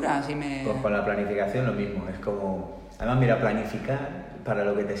aventura. Pues con la planificación lo mismo, es como... Además, mira, planificar para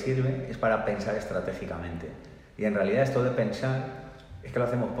lo que te sirve es para pensar estratégicamente. Y en realidad esto de pensar es que lo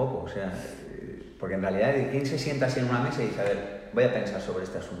hacemos poco, o sea... Porque en realidad, ¿quién se sienta así en una mesa y dice, a ver, voy a pensar sobre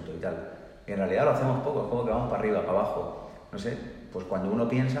este asunto y tal? Y en realidad lo hacemos poco, es como que vamos para arriba, para abajo. No sé, pues cuando uno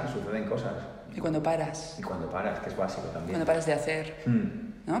piensa, suceden cosas. Y cuando paras. Y cuando paras, que es básico también. Cuando paras de hacer.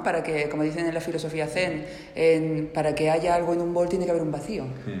 ¿No? Para que, como dicen en la filosofía zen, para que haya algo en un bol tiene que haber un vacío.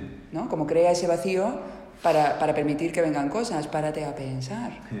 ¿No? Como crea ese vacío para permitir que vengan cosas, párate a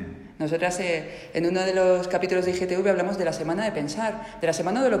pensar. Nosotras en uno de los capítulos de IGTV hablamos de la semana de pensar, de la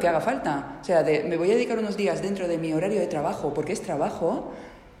semana de lo que haga falta. O sea, me voy a dedicar unos días dentro de mi horario de trabajo, porque es trabajo,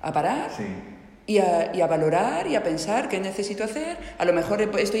 a parar y a valorar y a pensar qué necesito hacer. A lo mejor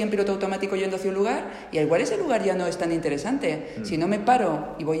estoy en piloto automático yendo hacia un lugar y al igual ese lugar ya no es tan interesante. Si no me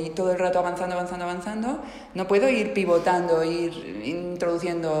paro y voy todo el rato avanzando, no puedo ir pivotando, ir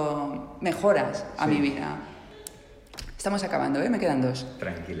introduciendo mejoras a mi vida. Estamos acabando, me quedan 2.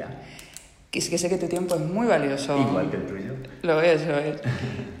 Tranquila. Es que sé que tu tiempo es muy valioso. Igual que el tuyo. Lo es.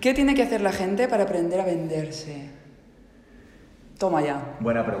 ¿Qué tiene que hacer la gente para aprender a venderse? Toma ya.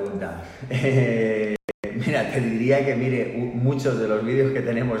 Buena pregunta. Mira, te diría que mire muchos de los vídeos que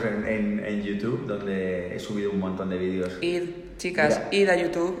tenemos en YouTube, donde he subido un montón de vídeos. Chicas, id a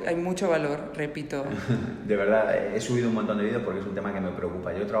YouTube, hay mucho valor, repito. De verdad, he subido un montón de vídeos porque es un tema que me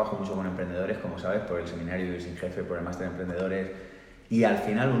preocupa. Yo trabajo mucho con emprendedores, como sabes, por el seminario Vivir sin Jefe, por el máster de emprendedores. Y al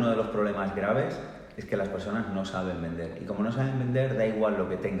final uno de los problemas graves es que las personas no saben vender. Y como no saben vender, da igual lo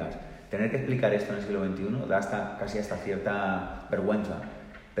que tengas. Tener que explicar esto en el siglo XXI da casi hasta cierta vergüenza.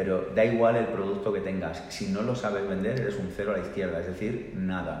 Pero da igual el producto que tengas. Si no lo sabes vender, eres un cero a la izquierda, es decir,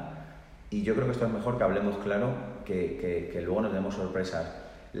 nada. Y yo creo que esto es mejor que hablemos claro, que luego nos demos sorpresas.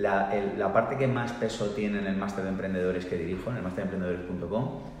 La parte que más peso tiene en el máster de emprendedores que dirijo, en el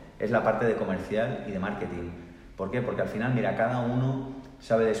masteremprendedores.com, es la parte de comercial y de marketing. ¿Por qué? Porque al final, mira, cada uno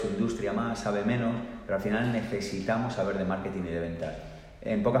sabe de su industria más, sabe menos, pero al final necesitamos saber de marketing y de ventas.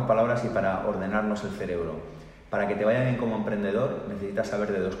 En pocas palabras y para ordenarnos el cerebro. Para que te vaya bien como emprendedor, necesitas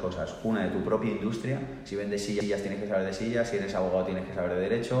saber de 2 cosas. Una, de tu propia industria. Si vendes sillas, tienes que saber de sillas. Si eres abogado, tienes que saber de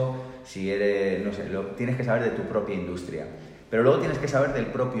derecho. Si eres, no sé, tienes que saber de tu propia industria. Pero luego tienes que saber del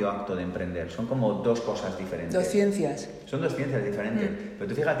propio acto de emprender. Son como 2 cosas diferentes. 2 ciencias. Son 2 ciencias diferentes. Pero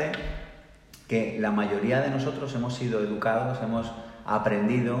tú fíjate que la mayoría de nosotros hemos sido educados, hemos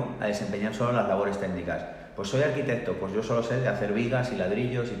aprendido a desempeñar solo las labores técnicas. Pues soy arquitecto, pues yo solo sé de hacer vigas y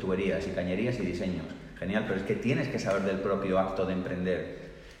ladrillos y tuberías y cañerías y diseños. Genial, pero es que tienes que saber del propio acto de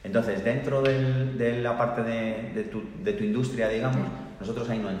emprender. Entonces, dentro de la parte de tu industria, digamos, nosotros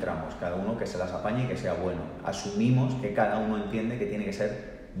ahí no entramos. Cada uno que se las apañe y que sea bueno. Asumimos que cada uno entiende que tiene que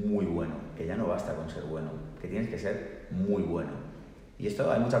ser muy bueno, que ya no basta con ser bueno, que tienes que ser muy bueno. Y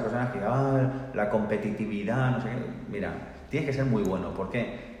esto hay muchas personas que la competitividad, no sé qué. Mira, tienes que ser muy bueno. ¿Por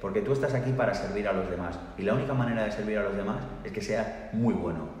qué? Porque tú estás aquí para servir a los demás. Y la única manera de servir a los demás es que seas muy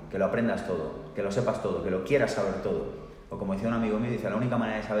bueno, que lo aprendas todo, que lo sepas todo, que lo quieras saber todo. O como decía un amigo mío, dice, la única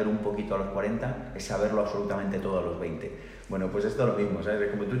manera de saber un poquito a los 40 es saberlo absolutamente todo a los 20. Bueno, pues esto es lo mismo,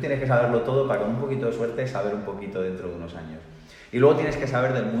 ¿sabes? Como tú tienes que saberlo todo para con un poquito de suerte saber un poquito dentro de unos años. Y luego tienes que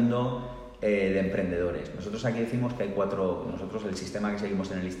saber del mundo de emprendedores. Nosotros aquí decimos que hay el sistema que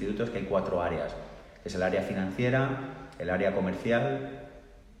seguimos en el instituto es que hay 4 áreas. Es el área financiera, el área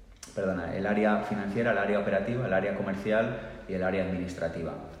financiera, el área operativa, el área comercial y el área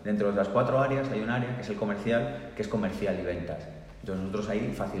administrativa. Dentro de las 4 áreas hay un área que es el comercial, que es comercial y ventas. Entonces nosotros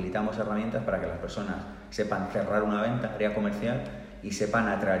ahí facilitamos herramientas para que las personas sepan cerrar una venta, área comercial, y sepan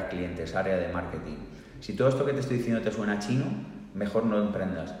atraer clientes, área de marketing. Si todo esto que te estoy diciendo te suena chino, mejor no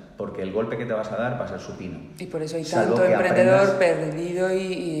emprendas, porque el golpe que te vas a dar va a ser supino. Y por eso hay tanto emprendedor perdido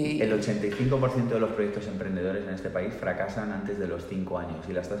y... El 85% de los proyectos emprendedores en este país fracasan antes de los 5 años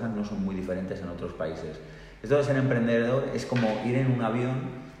y las tasas no son muy diferentes en otros países. Esto de ser emprendedor es como ir en un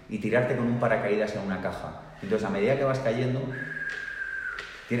avión y tirarte con un paracaídas en una caja. Entonces, a medida que vas cayendo,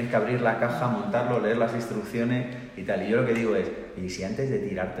 tienes que abrir la caja, montarlo, leer las instrucciones y tal. Y yo lo que digo es, y si antes de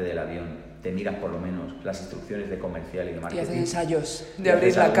tirarte del avión te miras por lo menos las instrucciones de comercial y de marketing. Y haces ensayos de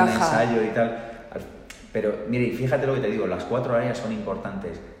abrir la caja. Ensayo y tal. Pero, mire, fíjate lo que te digo, las 4 áreas son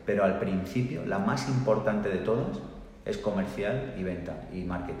importantes, pero al principio, la más importante de todas es comercial y venta y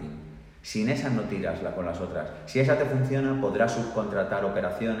marketing. Sin esa no tiras con las otras. Si esa te funciona, podrás subcontratar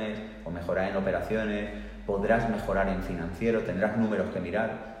operaciones o mejorar en operaciones, podrás mejorar en financiero, tendrás números que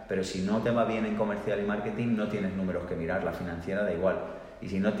mirar, pero si no te va bien en comercial y marketing, no tienes números que mirar, la financiera da igual. Y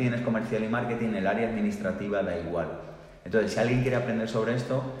si no tienes comercial y marketing, el área administrativa da igual. Entonces, si alguien quiere aprender sobre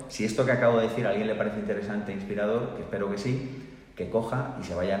esto, si esto que acabo de decir a alguien le parece interesante e inspirador, que espero que sí, que coja y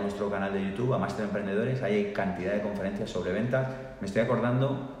se vaya a nuestro canal de YouTube, a Máster Emprendedores, ahí hay cantidad de conferencias sobre ventas. Me estoy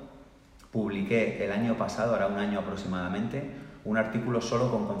acordando, publiqué el año pasado, hará un año aproximadamente, un artículo solo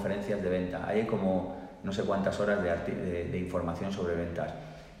con conferencias de venta. Hay como no sé cuántas horas de información sobre ventas,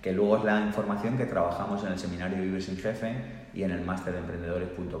 que luego es la información que trabajamos en el seminario Vivir sin Jefe y en el máster de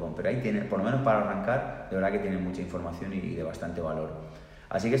emprendedores.com. Pero ahí tiene, por lo menos para arrancar, de verdad que tiene mucha información y de bastante valor.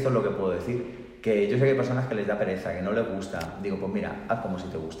 Así que esto es lo que puedo decir. Que yo sé que hay personas que les da pereza, que no les gusta. Digo, pues mira, haz como si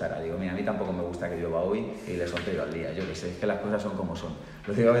te gustara. Digo, mira, a mí tampoco me gusta que llueva hoy y le sonrío al día. Yo que sé, es que las cosas son como son.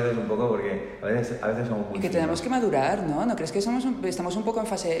 Lo digo a veces un poco porque a veces somos muy... Y que tenemos que madurar, ¿no? ¿No crees que estamos un poco en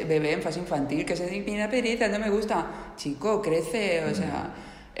fase bebé, en fase infantil? Que se dice, mira, pereza, no me gusta. Chico, crece, o sea,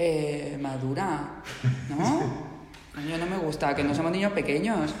 madura, ¿no? A mí no me gusta, que no somos niños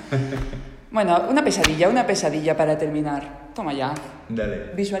pequeños. Bueno, una pesadilla para terminar. Toma ya.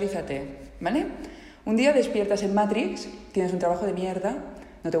 Dale. Visualízate, ¿vale? Un día despiertas en Matrix, tienes un trabajo de mierda,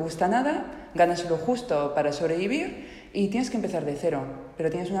 no te gusta nada, ganas lo justo para sobrevivir y tienes que empezar de cero. Pero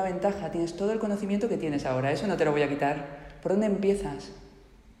tienes una ventaja, tienes todo el conocimiento que tienes ahora, eso no te lo voy a quitar. ¿Por dónde empiezas?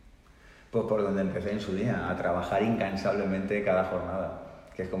 Pues por donde empecé en su día, a trabajar incansablemente cada jornada,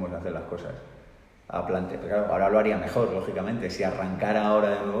 que es como se hacen las cosas. Claro, ahora lo haría mejor, lógicamente. Si arrancara ahora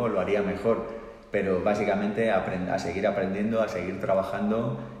de nuevo, lo haría mejor. Pero básicamente a seguir aprendiendo, a seguir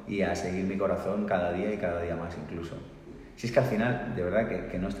trabajando y a seguir mi corazón cada día y cada día más incluso. Si es que al final, de verdad,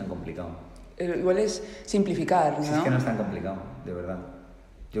 que no es tan complicado. Igual es simplificar, ¿no? Si es que no es tan complicado, de verdad.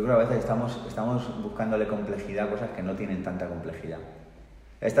 Yo creo que a veces estamos buscándole complejidad a cosas que no tienen tanta complejidad.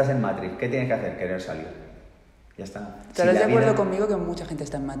 Estás en Matrix, ¿qué tienes que hacer? Querer salir. Ya está. ¿Estarás de acuerdo conmigo que mucha gente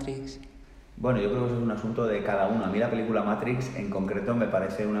está en Matrix? Bueno, yo creo que eso es un asunto de cada uno. A mí la película Matrix, en concreto, me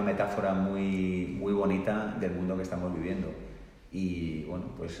parece una metáfora muy, muy bonita del mundo que estamos viviendo. Y, bueno,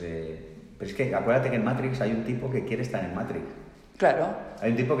 pues... pero es que acuérdate que en Matrix hay un tipo que quiere estar en Matrix. Claro.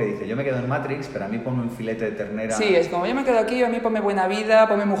 Hay un tipo que dice, yo me quedo en Matrix, pero a mí ponme un filete de ternera... Sí, es como, yo me quedo aquí, a mí ponme buena vida,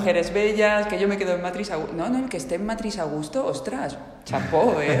 ponme mujeres bellas, que yo me quedo en Matrix a gusto. No, el que esté en Matrix a gusto, ostras,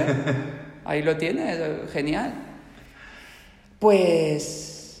 chapó, ¿eh? Ahí lo tienes, genial.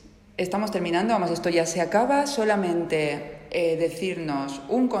 Pues... estamos terminando, vamos, esto ya se acaba, solamente decirnos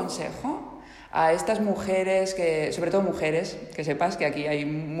un consejo a estas mujeres, sobre todo mujeres, que sepas que aquí hay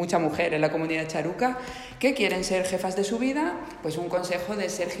mucha mujer en la comunidad charuca, que quieren ser jefas de su vida, pues un consejo de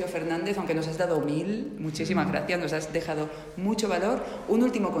Sergio Fernández, aunque nos has dado muchísimas gracias, nos has dejado mucho valor. Un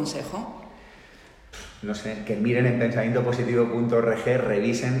último consejo. No sé, que miren en pensamientopositivo.org,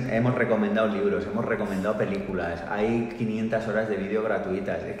 revisen, hemos recomendado libros, hemos recomendado películas, hay 500 horas de vídeo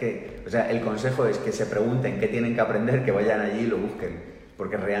gratuitas. Es que, o sea, el consejo es que se pregunten qué tienen que aprender, que vayan allí y lo busquen,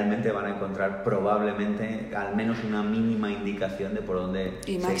 porque realmente van a encontrar probablemente al menos una mínima indicación de por dónde...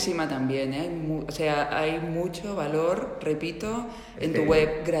 Y máxima también, ¿eh? O sea, hay mucho valor, repito, en tu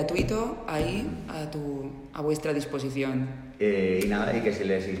web gratuito, ahí a vuestra disposición. Y nada, y que si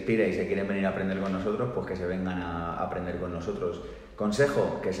les inspira y se quieren venir a aprender con nosotros, pues que se vengan a aprender con nosotros.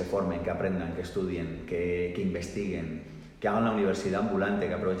 Consejo, que se formen, que aprendan, que estudien, que investiguen, que hagan la universidad ambulante,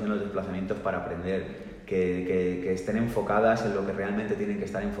 que aprovechen los desplazamientos para aprender, que estén enfocadas en lo que realmente tienen que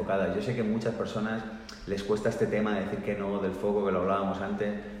estar enfocadas. Yo sé que a muchas personas les cuesta este tema de decir que no, del foco, que lo hablábamos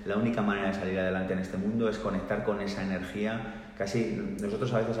antes. La única manera de salir adelante en este mundo es conectar con esa energía. Casi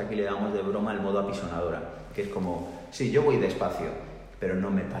nosotros a veces aquí le damos de broma el modo apisonadora, que es como, sí, yo voy despacio, pero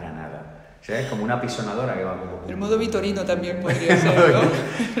no me para nada. O sea, es como una apisonadora que va como... El modo vitorino también podría ser,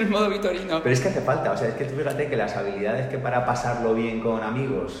 ¿no? El modo vitorino. Pero es que hace falta, o sea, es que tú fíjate que las habilidades que para pasarlo bien con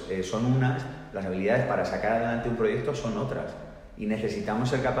amigos son unas, las habilidades para sacar adelante un proyecto son otras. Y necesitamos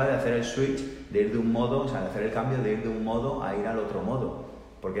ser capaces de hacer el switch, de ir de un modo, o sea, de hacer el cambio, de ir de un modo a ir al otro modo.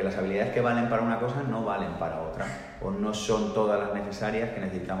 Porque las habilidades que valen para una cosa no valen para otra, o no son todas las necesarias que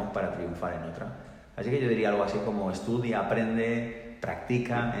necesitamos para triunfar en otra. Así que yo diría algo así como estudia, aprende,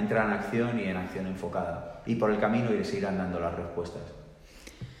 practica, entra en acción y en acción enfocada. Y por el camino irán dando las respuestas.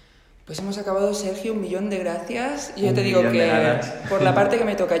 Pues hemos acabado, Sergio, 1.000.000 de gracias. Yo te digo que por la parte que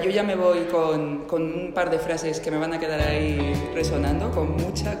me toca, yo ya me voy con un par de frases que me van a quedar ahí resonando, con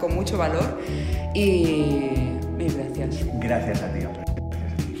mucho valor. Y 1.000 gracias. Gracias a ti.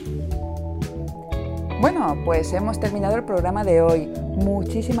 Bueno, pues hemos terminado el programa de hoy.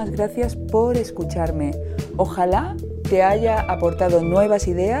 Muchísimas gracias por escucharme. Ojalá te haya aportado nuevas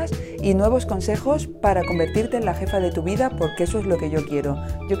ideas y nuevos consejos para convertirte en la jefa de tu vida, porque eso es lo que yo quiero.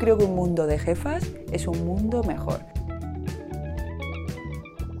 Yo creo que un mundo de jefas es un mundo mejor.